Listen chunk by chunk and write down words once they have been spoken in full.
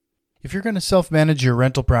If you're going to self-manage your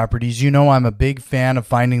rental properties, you know I'm a big fan of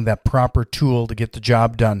finding that proper tool to get the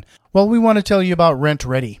job done. Well, we want to tell you about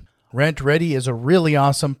RentRedi. RentRedi is a really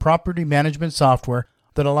awesome property management software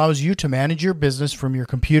that allows you to manage your business from your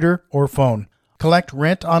computer or phone. Collect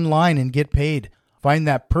rent online and get paid. Find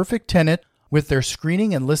that perfect tenant with their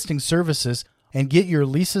screening and listing services and get your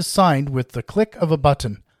leases signed with the click of a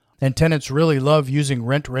button. And tenants really love using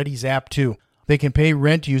RentRedi's app too. They can pay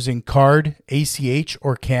rent using card, ACH,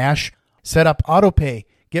 or cash, set up autopay,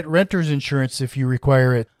 get renter's insurance if you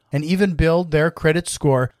require it, and even build their credit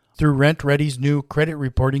score through RentRedi's new credit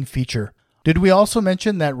reporting feature. Did we also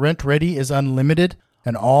mention that RentRedi is unlimited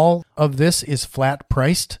and all of this is flat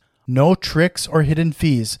priced? No tricks or hidden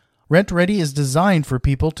fees. RentRedi is designed for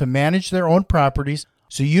people to manage their own properties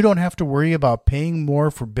so you don't have to worry about paying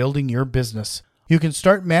more for building your business. You can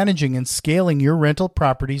start managing and scaling your rental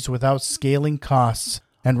properties without scaling costs.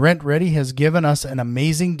 And RentRedi has given us an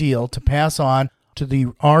amazing deal to pass on to the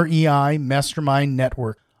REI Mastermind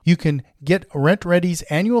Network. You can get RentRedi's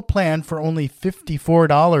annual plan for only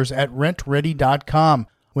 $54 at rentredi.com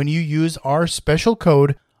when you use our special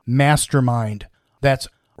code MASTERMIND. That's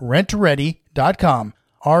rentredi.com,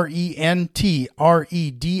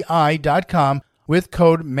 RENTREDI.com with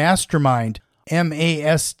code MASTERMIND,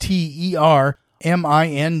 MASTERMIND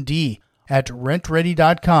at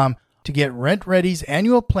rentredi.com to get RentRedi's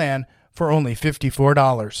annual plan for only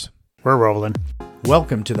 $54. We're rolling.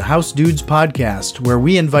 Welcome to the House Dudes podcast, where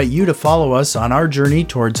we invite you to follow us on our journey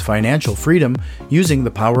towards financial freedom using the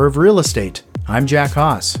power of real estate. I'm Jack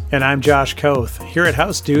Haas. And I'm Josh Koth. Here at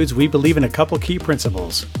House Dudes, we believe in a couple key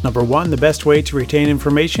principles. Number one, the best way to retain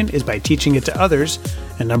information is by teaching it to others.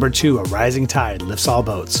 And number two, a rising tide lifts all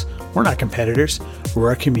boats. We're not competitors,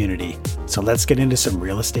 we're a community. So let's get into some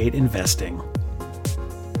real estate investing.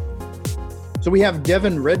 So we have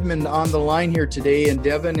Devin Redmond on the line here today, and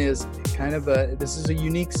Devin is this is a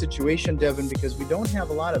unique situation, Devin, because we don't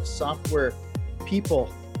have a lot of software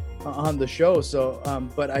people on the show. So,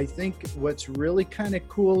 but I think what's really kind of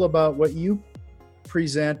cool about what you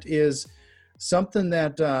present is something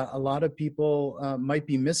that a lot of people might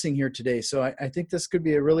be missing here today. So I think this could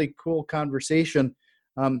be a really cool conversation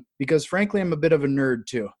because frankly, I'm a bit of a nerd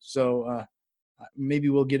too. So maybe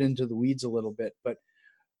we'll get into the weeds a little bit, but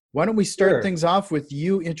why don't we start things off with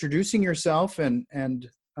you introducing yourself and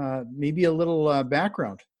maybe a little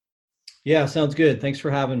background? Yeah, sounds good. Thanks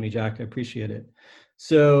for having me, Jack. I appreciate it.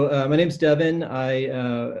 So my name's Devin. I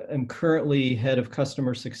am currently head of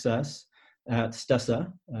customer success at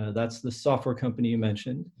Stessa. That's the software company you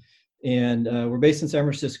mentioned. And we're based in San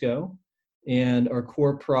Francisco. And our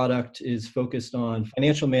core product is focused on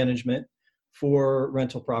financial management for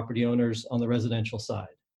rental property owners on the residential side.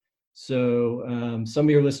 So some of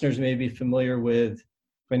your listeners may be familiar with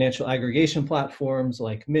financial aggregation platforms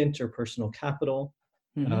like Mint or Personal Capital.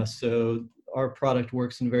 Mm-hmm. So our product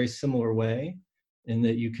works in a very similar way in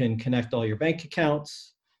that you can connect all your bank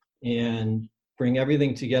accounts and bring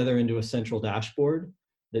everything together into a central dashboard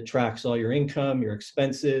that tracks all your income, your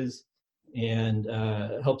expenses, and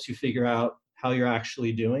helps you figure out how you're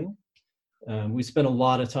actually doing. We spent a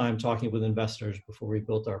lot of time talking with investors before we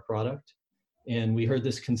built our product. And we heard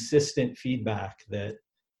this consistent feedback that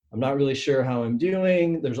I'm not really sure how I'm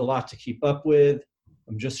doing. There's a lot to keep up with.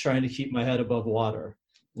 I'm just trying to keep my head above water.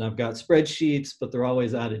 And I've got spreadsheets, but they're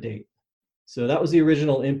always out of date. So that was the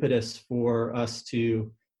original impetus for us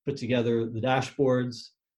to put together the dashboards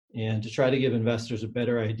and to try to give investors a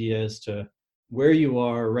better idea as to where you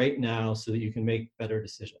are right now so that you can make better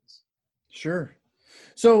decisions. Sure.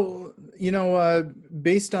 So,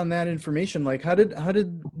 based on that information, like how did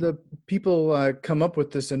the people come up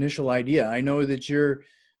with this initial idea? I know that you're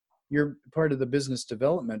part of the business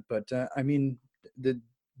development, but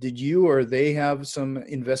did you or they have some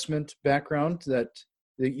investment background that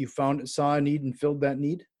you saw a need and filled that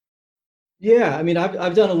need? Yeah,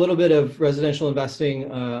 I've done a little bit of residential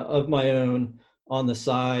investing of my own on the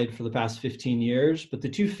side for the past 15 years, but the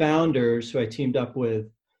two founders who I teamed up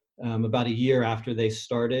with about a year after they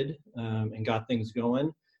started and got things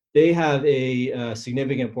going, they have a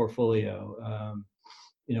significant portfolio,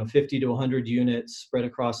 50 to 100 units spread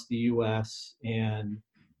across the US, and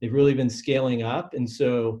they've really been scaling up. And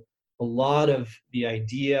so a lot of the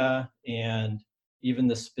idea and even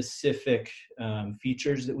the specific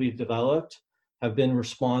features that we've developed have been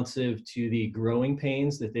responsive to the growing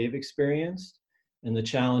pains that they've experienced and the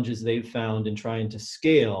challenges they've found in trying to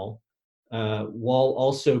scale while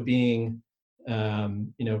also being,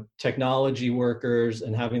 technology workers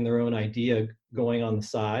and having their own idea going on the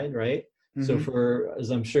side, right? Mm-hmm. So as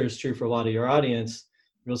I'm sure is true for a lot of your audience,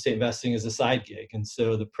 real estate investing is a side gig. And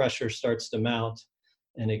so the pressure starts to mount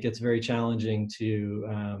and it gets very challenging to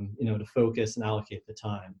to focus and allocate the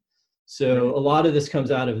time. So a lot of this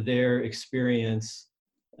comes out of their experience.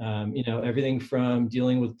 Everything from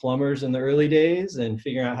dealing with plumbers in the early days and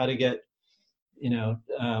figuring out how to get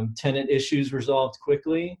tenant issues resolved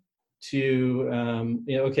quickly to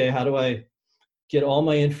okay, how do I get all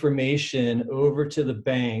my information over to the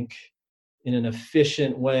bank in an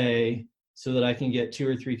efficient way so that I can get 2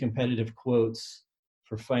 or 3 competitive quotes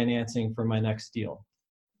for financing for my next deal.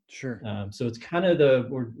 Sure. So it's kind of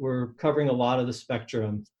we're covering a lot of the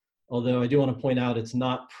spectrum, although I do want to point out it's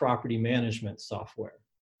not property management software.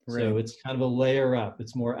 Right. So it's kind of a layer up.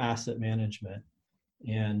 It's more asset management.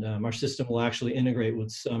 And our system will actually integrate with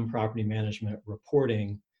some property management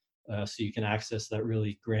reporting so you can access that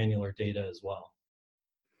really granular data as well.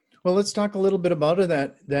 Well, let's talk a little bit about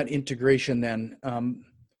that integration then. Are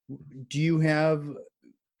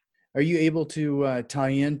you able to tie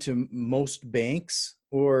into most banks,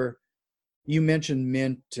 or you mentioned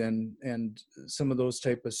Mint and some of those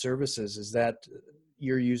type of services? Is that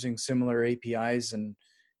you're using similar APIs and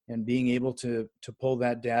being able to pull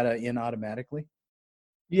that data in automatically?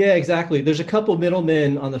 Yeah, exactly. There's a couple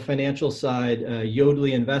middlemen on the financial side,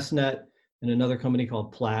 Yodlee InvestNet and another company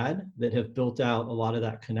called Plaid, that have built out a lot of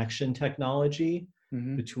that connection technology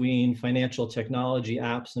between financial technology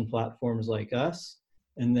apps and platforms like us,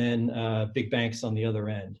 and then big banks on the other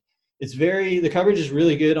end. The coverage is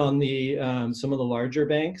really good on the some of the larger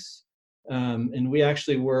banks, and we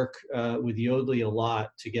actually work with Yodlee a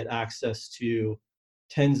lot to get access to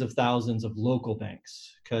tens of thousands of local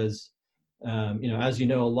banks, because as you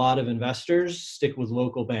know, a lot of investors stick with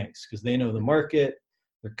local banks because they know the market,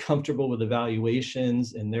 they're comfortable with the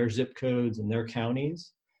valuations in their zip codes and their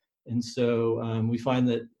counties. And so we find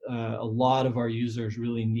that a lot of our users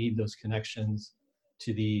really need those connections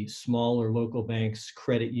to the smaller local banks,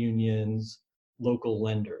 credit unions, local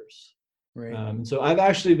lenders. Right. And so I've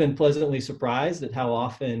actually been pleasantly surprised at how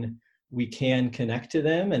often we can connect to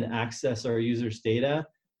them and access our users' data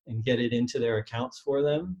and get it into their accounts for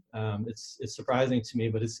them. It's surprising to me,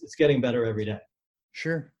 but it's getting better every day.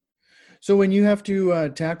 Sure. So when you have to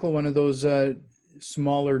tackle one of those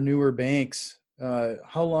smaller, newer banks,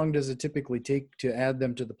 how long does it typically take to add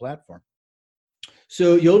them to the platform?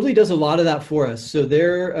 So Yodlee does a lot of that for us. So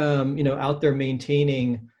they're out there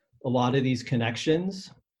maintaining a lot of these connections.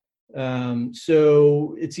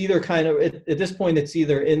 So it's either kind of at this point it's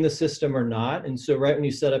either in the system or not. And so right when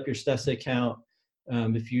you set up your Stessa account,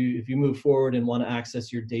 if you move forward and want to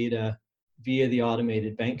access your data via the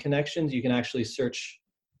automated bank connections, you can actually search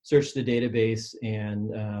the database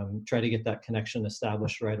and try to get that connection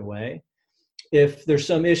established right away. If there's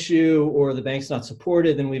some issue or the bank's not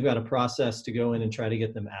supported, then we've got a process to go in and try to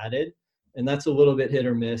get them added, and that's a little bit hit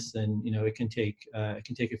or miss. And it can take a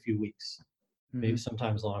few weeks, maybe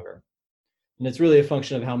sometimes longer. And it's really a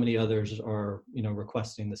function of how many others are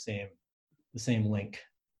requesting the same link.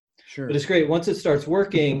 Sure. But it's great once it starts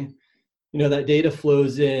working. That data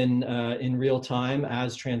flows in real time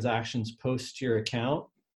as transactions post to your account,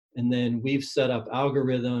 and then we've set up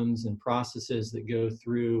algorithms and processes that go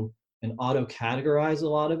through and auto-categorize a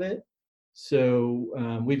lot of it.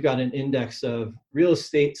 So we've got an index of real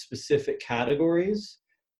estate specific categories.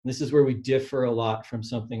 This is where we differ a lot from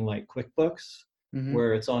something like QuickBooks,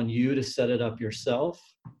 where it's on you to set it up yourself.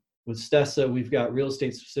 With Stessa, we've got real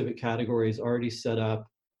estate specific categories already set up,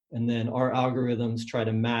 and then our algorithms try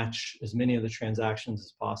to match as many of the transactions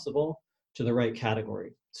as possible to the right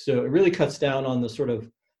category. So it really cuts down on the sort of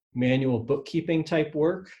manual bookkeeping type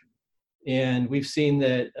work. And we've seen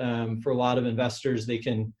that for a lot of investors, they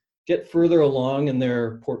can get further along in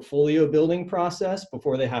their portfolio building process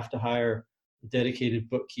before they have to hire a dedicated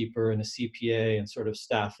bookkeeper and a CPA and sort of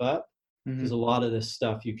staff up. Because a lot of this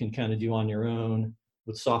stuff you can kind of do on your own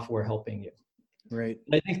with software helping you. Right.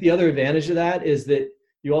 And I think the other advantage of that is that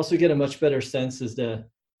you also get a much better sense as to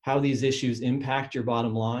how these issues impact your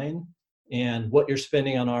bottom line and what you're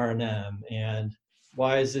spending on R&M and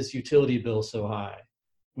why is this utility bill so high.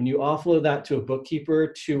 When you offload that to a bookkeeper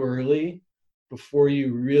too early, before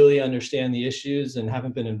you really understand the issues and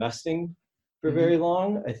haven't been investing for very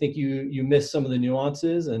long, I think you miss some of the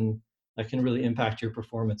nuances, and that can really impact your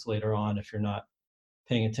performance later on if you're not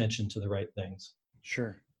paying attention to the right things.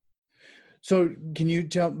 Sure. So can you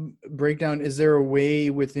break down, is there a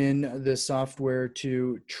way within the software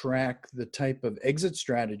to track the type of exit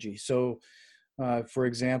strategy? So for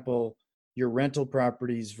example, your rental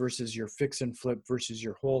properties versus your fix and flip versus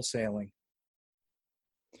your wholesaling?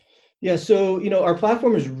 Yeah, so our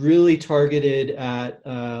platform is really targeted at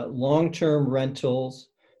long-term rentals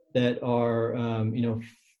that are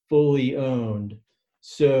fully owned.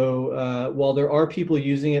 So while there are people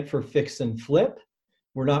using it for fix and flip,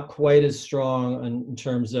 we're not quite as strong in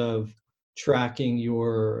terms of tracking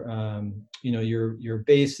your, your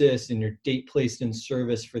basis and your date placed in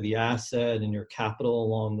service for the asset and your capital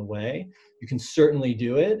along the way. You can certainly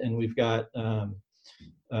do it, and we've got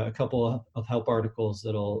a couple of help articles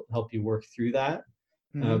that'll help you work through that.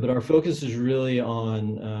 But our focus is really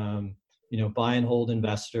on, buy and hold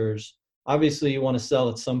investors. Obviously, you want to sell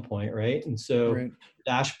at some point, right? And so Right.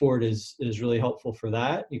 dashboard is really helpful for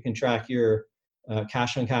that. You can track your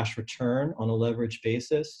cash on cash return on a leverage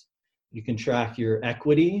basis. You can track your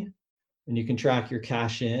equity, and you can track your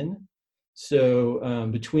cash in. So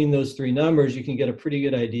between those three numbers, you can get a pretty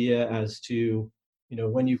good idea as to,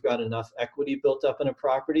 when you've got enough equity built up in a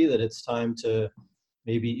property that it's time to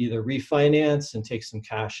maybe either refinance and take some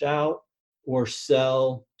cash out, or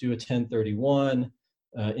sell, do a 1031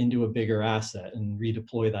 into a bigger asset and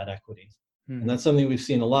redeploy that equity. And that's something we've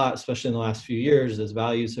seen a lot, especially in the last few years as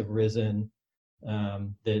values have risen,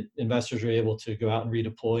 that investors are able to go out and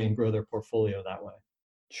redeploy and grow their portfolio that way.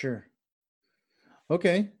 Sure.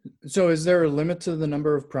 Okay. So is there a limit to the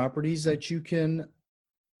number of properties that you can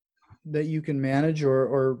manage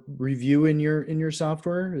or review in your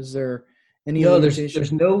software? Is there any limitation?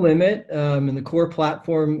 There's no limit. And the core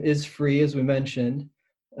platform is free, as we mentioned.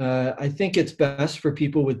 I think it's best for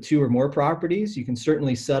people with 2 or more properties. You can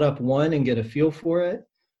certainly set up one and get a feel for it.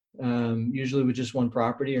 Usually with just one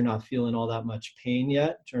property, you're not feeling all that much pain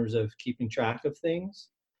yet in terms of keeping track of things.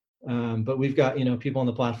 But we've got, people on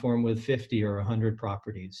the platform with 50 or 100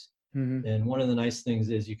 properties. And one of the nice things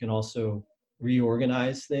is you can also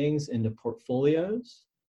reorganize things into portfolios.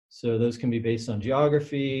 So those can be based on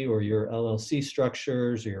geography or your LLC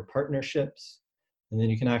structures or your partnerships. And then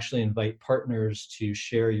you can actually invite partners to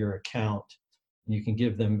share your account, and you can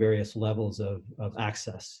give them various levels of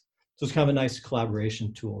access. So it's kind of a nice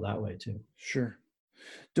collaboration tool that way too. Sure.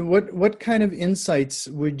 What kind of insights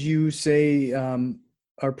would you say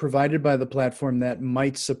are provided by the platform that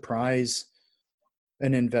might surprise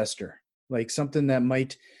an investor? Like something that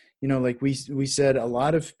might, like we said, a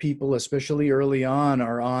lot of people, especially early on,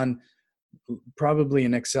 are on probably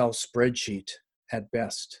an Excel spreadsheet at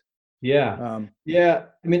best. Yeah.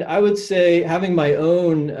 I mean, I would say having my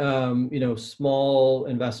own, small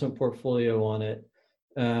investment portfolio on it,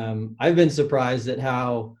 I've been surprised at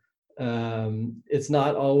how it's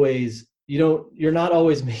not always, you're not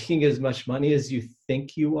always making as much money as you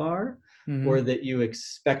think you are, or that you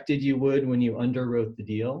expected you would when you underwrote the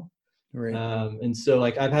deal. Right. And so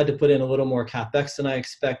like I've had to put in a little more CapEx than I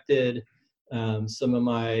expected. Some of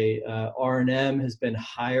my R&M has been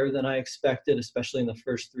higher than I expected, especially in the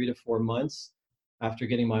first 3 to 4 months after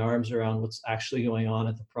getting my arms around what's actually going on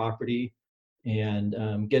at the property,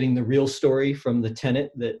 and getting the real story from the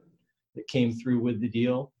tenant that came through with the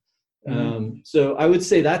deal. So I would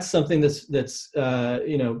say that's something that's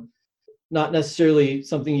not necessarily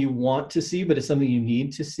something you want to see, but it's something you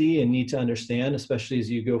need to see and need to understand, especially as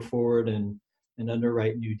you go forward and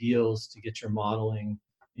underwrite new deals to get your modeling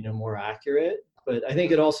more accurate. But I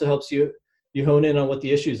think it also helps you hone in on what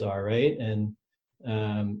the issues are, right? And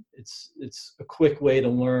it's a quick way to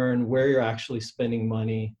learn where you're actually spending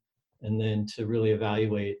money, and then to really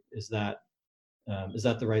evaluate is that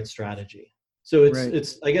the right strategy. So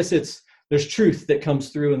there's truth that comes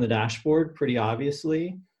through in the dashboard pretty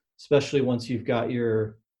obviously, especially once you've got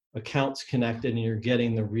your accounts connected and you're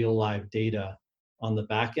getting the real live data on the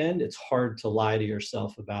back end. It's hard to lie to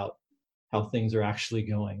yourself about how things are actually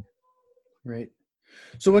going. Right.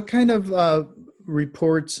 So what kind of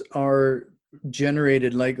reports are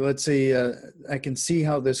generated? Like, let's say I can see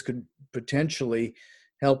how this could potentially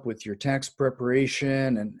help with your tax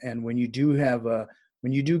preparation, and when you do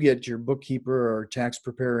get your bookkeeper or tax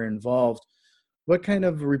preparer involved, what kind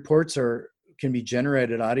of reports can be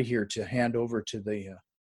generated out of here to hand over to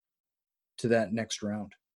that next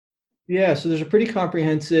round? Yeah, so there's a pretty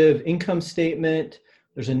comprehensive income statement.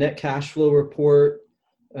 There's a net cash flow report.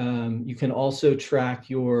 You can also track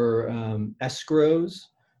your escrows.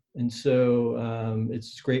 And so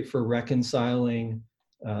it's great for reconciling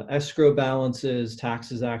escrow balances,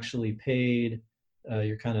 taxes actually paid.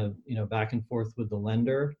 You're kind of, back and forth with the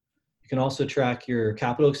lender. You can also track your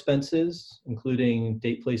capital expenses, including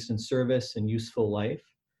date placed in service and useful life.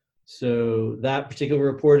 So that particular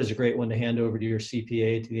report is a great one to hand over to your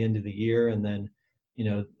CPA to the end of the year, and then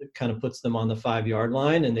it kind of puts them on the 5-yard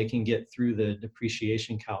line, and they can get through the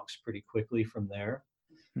depreciation calcs pretty quickly from there.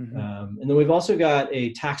 And then we've also got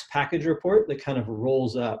a tax package report that kind of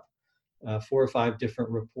rolls up 4 or 5 different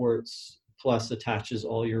reports, plus attaches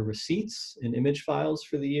all your receipts and image files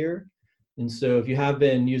for the year. And so if you have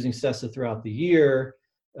been using Stessa throughout the year,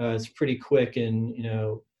 it's pretty quick in,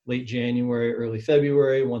 late January, early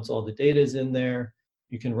February. Once all the data is in there,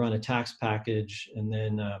 you can run a tax package, and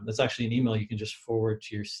then that's actually an email you can just forward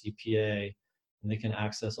to your CPA, and they can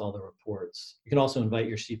access all the reports. You can also invite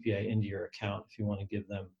your CPA into your account if you want to give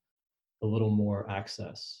them a little more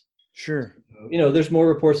access. Sure. There's more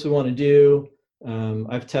reports we want to do.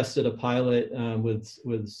 I've tested a pilot with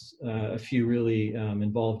a few really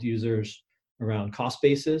involved users around cost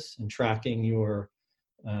basis and tracking your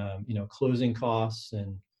closing costs,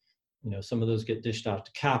 and some of those get dished out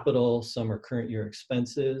to capital, some are current year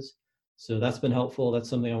expenses. So that's been helpful. That's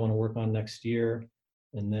something I want to work on next year.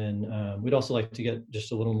 And then we'd also like to get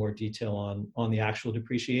just a little more detail on the actual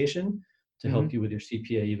depreciation to help you with your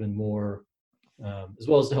CPA even more, as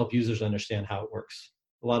well as to help users understand how it works.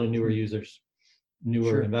 A lot of newer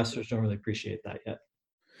investors don't really appreciate that yet.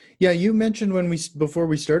 Yeah, you mentioned before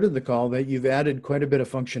we started the call that you've added quite a bit of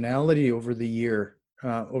functionality over the year,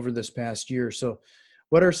 over this past year. So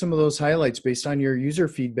what are some of those highlights based on your user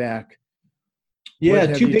feedback? Yeah,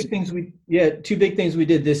 two big things we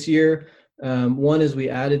did this year. One is we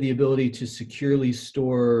added the ability to securely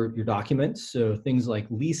store your documents. So things like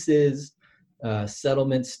leases,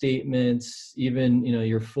 settlement statements, even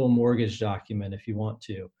your full mortgage document if you want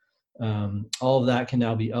to. All of that can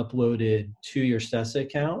now be uploaded to your Stessa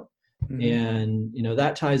account. And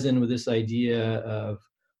that ties in with this idea of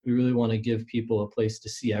we really want to give people a place to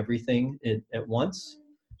see everything at once.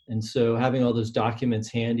 And so having all those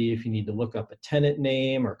documents handy if you need to look up a tenant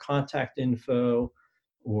name or contact info,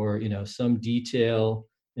 or some detail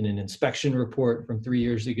in an inspection report from 3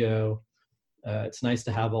 years ago, it's nice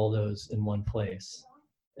to have all those in one place.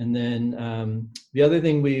 And then the other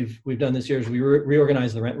thing we've done this year is we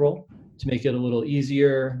reorganized the rent roll to make it a little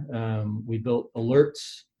easier. We built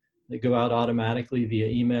alerts that go out automatically via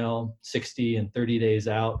email 60 and 30 days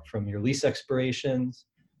out from your lease expirations.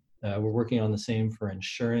 We're working on the same for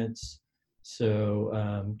insurance.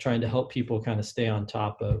 So trying to help people kind of stay on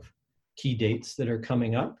top of key dates that are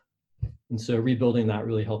coming up. And so rebuilding that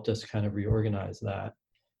really helped us kind of reorganize that.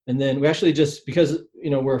 And then we actually just, because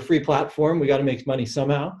we're a free platform, we got to make money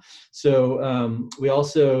somehow. So we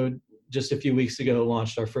also just a few weeks ago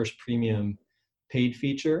launched our first premium paid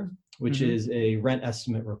feature, which is a rent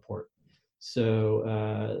estimate report.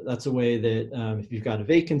 So that's a way that if you've got a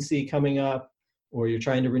vacancy coming up, or you're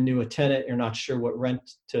trying to renew a tenant, you're not sure what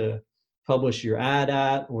rent to publish your ad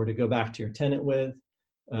at or to go back to your tenant with,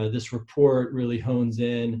 this report really hones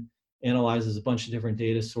in, analyzes a bunch of different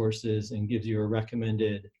data sources, and gives you a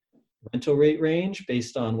recommended rental rate range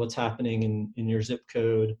based on what's happening in your zip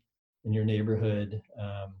code, in your neighborhood.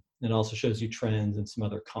 It also shows you trends and some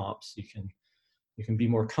other comps. You can be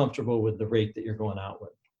more comfortable with the rate that you're going out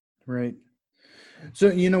with. Right. So,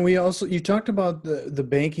 you talked about the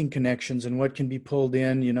banking connections and what can be pulled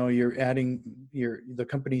in. You're adding the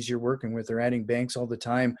companies you're working with are adding banks all the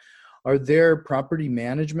time. Are there property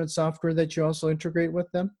management software that you also integrate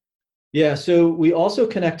with them? Yeah, so we also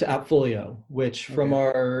connect to AppFolio, which from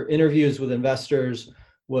our interviews with investors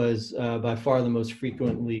was by far the most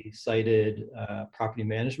frequently cited property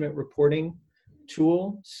management reporting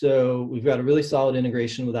tool. So we've got a really solid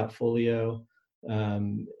integration with AppFolio,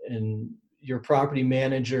 and your property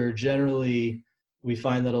manager, generally, we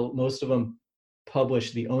find that most of them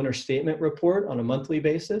publish the owner statement report on a monthly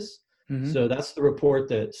basis. So that's the report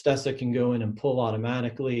that Stessa can go in and pull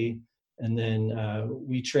automatically. And then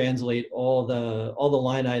we translate all the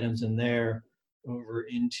line items in there over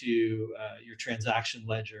into your transaction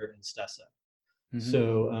ledger in Stessa.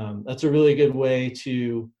 So that's a really good way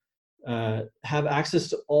to have access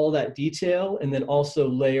to all that detail, and then also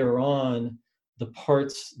layer on the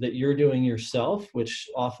parts that you're doing yourself, which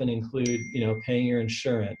often include, paying your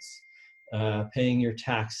insurance, paying your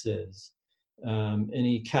taxes,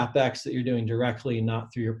 any CapEx that you're doing directly,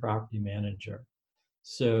 not through your property manager.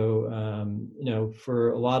 So,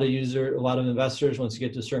 for a lot of investors, once you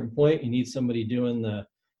get to a certain point, you need somebody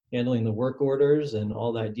handling the work orders and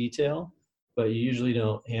all that detail, but you usually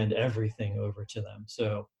don't hand everything over to them.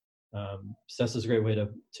 So, Stessa is a great way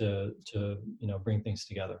to bring things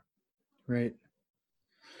together. Right.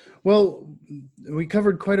 Well, we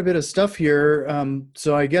covered quite a bit of stuff here.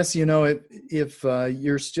 So I guess, if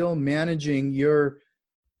you're still managing your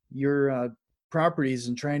properties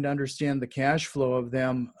and trying to understand the cash flow of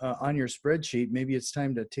them on your spreadsheet, maybe it's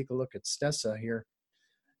time to take a look at Stessa here.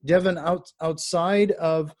 Devin, outside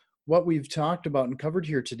of what we've talked about and covered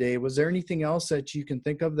here today, was there anything else that you can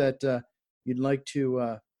think of that you'd like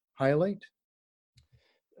to highlight?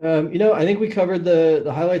 I think we covered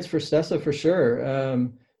the highlights for Stessa for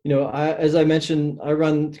sure. As I mentioned, I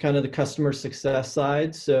run kind of the customer success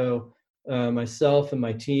side. So myself and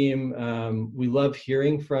my team, we love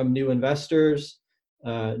hearing from new investors,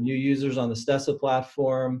 new users on the Stessa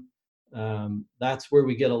platform. That's where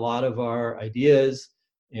we get a lot of our ideas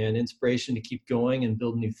and inspiration to keep going and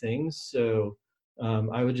build new things. So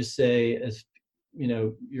I would just say, as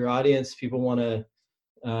your audience, people want to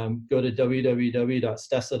go to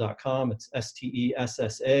www.stessa.com. It's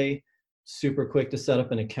STESSA. Super quick to set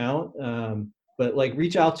up an account. But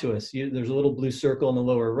reach out to us. There's a little blue circle in the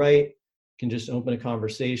lower right. You can just open a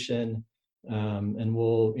conversation, and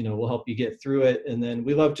we'll help you get through it. And then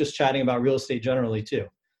we love just chatting about real estate generally too,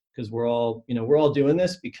 because we're all doing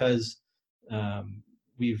this because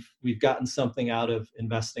we've gotten something out of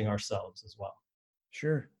investing ourselves as well.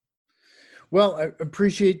 Sure. Well, I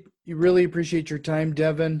really appreciate your time,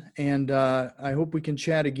 Devin, and I hope we can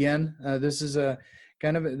chat again. This is an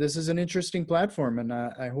interesting platform, and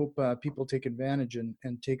I hope people take advantage and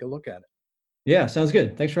take a look at it. Yeah, sounds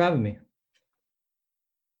good. Thanks for having me.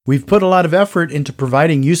 We've put a lot of effort into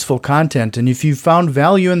providing useful content, and if you found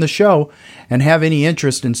value in the show and have any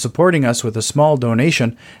interest in supporting us with a small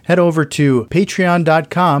donation, head over to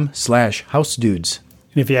patreon.com/housedudes.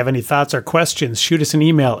 And if you have any thoughts or questions, shoot us an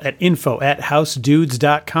email at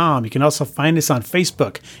info@housedudes.com. You can also find us on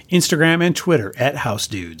Facebook, Instagram, and Twitter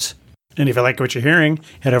 @housedudes. And if you like what you're hearing,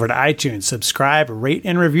 head over to iTunes, subscribe, rate,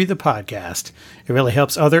 and review the podcast. It really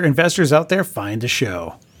helps other investors out there find the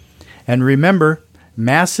show. And remember,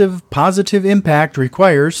 massive positive impact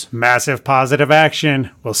requires massive positive action.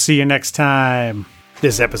 We'll see you next time.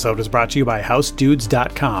 This episode was brought to you by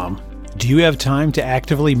housedudes.com. Do you have time to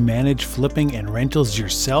actively manage flipping and rentals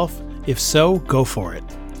yourself? If so, go for it.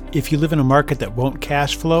 If you live in a market that won't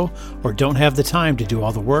cash flow or don't have the time to do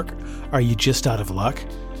all the work, are you just out of luck?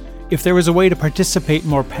 If there was a way to participate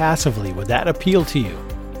more passively, would that appeal to you?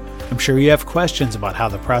 I'm sure you have questions about how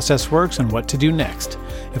the process works and what to do next.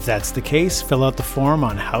 If that's the case, fill out the form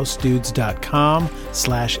on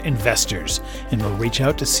housedudes.com/investors, and we'll reach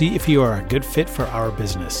out to see if you are a good fit for our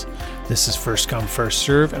business. This is first come, first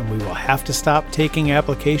serve, and we will have to stop taking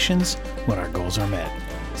applications when our goals are met.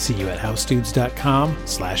 See you at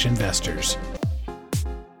housedudes.com/investors.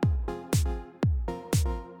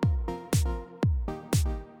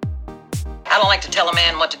 I don't like to tell a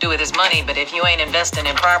man what to do with his money, but if you ain't investing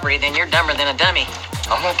in property, then you're dumber than a dummy.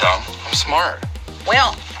 I'm not dumb. I'm smart.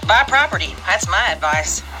 Well, buy property. That's my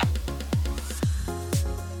advice.